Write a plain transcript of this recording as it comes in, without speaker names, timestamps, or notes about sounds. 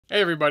Hey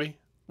everybody,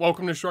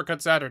 welcome to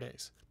Shortcut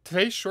Saturdays.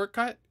 Today's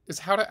shortcut is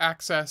how to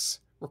access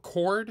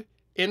record,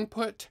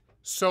 input,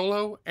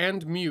 solo,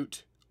 and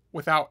mute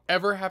without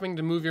ever having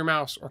to move your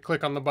mouse or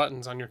click on the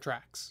buttons on your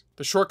tracks.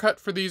 The shortcut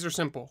for these are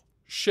simple.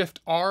 Shift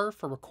R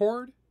for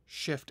record,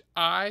 Shift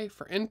I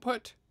for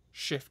input,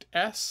 Shift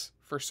S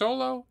for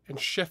solo, and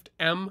Shift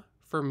M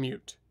for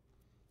mute.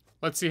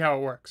 Let's see how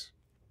it works.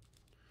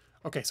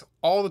 Okay, so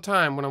all the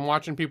time when I'm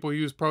watching people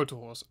use Pro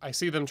Tools, I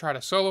see them try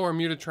to solo or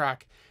mute a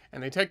track,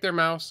 and they take their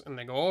mouse and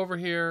they go over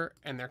here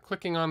and they're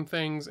clicking on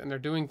things and they're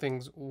doing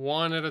things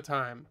one at a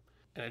time.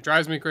 And it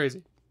drives me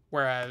crazy.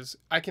 Whereas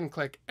I can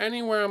click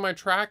anywhere on my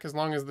track as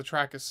long as the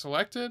track is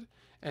selected,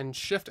 and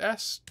Shift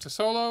S to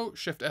solo,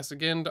 Shift S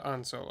again to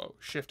unsolo,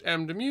 Shift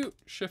M to mute,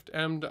 Shift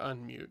M to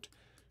unmute.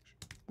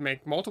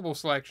 Make multiple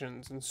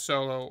selections in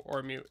solo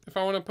or mute. If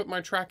I want to put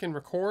my track in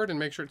record and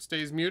make sure it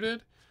stays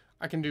muted,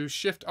 I can do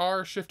Shift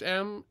R, Shift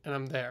M, and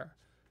I'm there.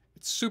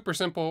 It's super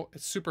simple,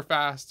 it's super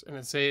fast, and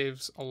it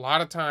saves a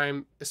lot of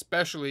time,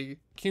 especially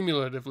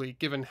cumulatively,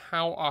 given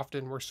how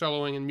often we're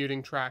soloing and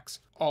muting tracks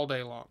all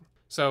day long.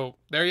 So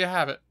there you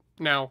have it.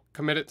 Now,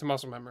 commit it to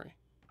muscle memory.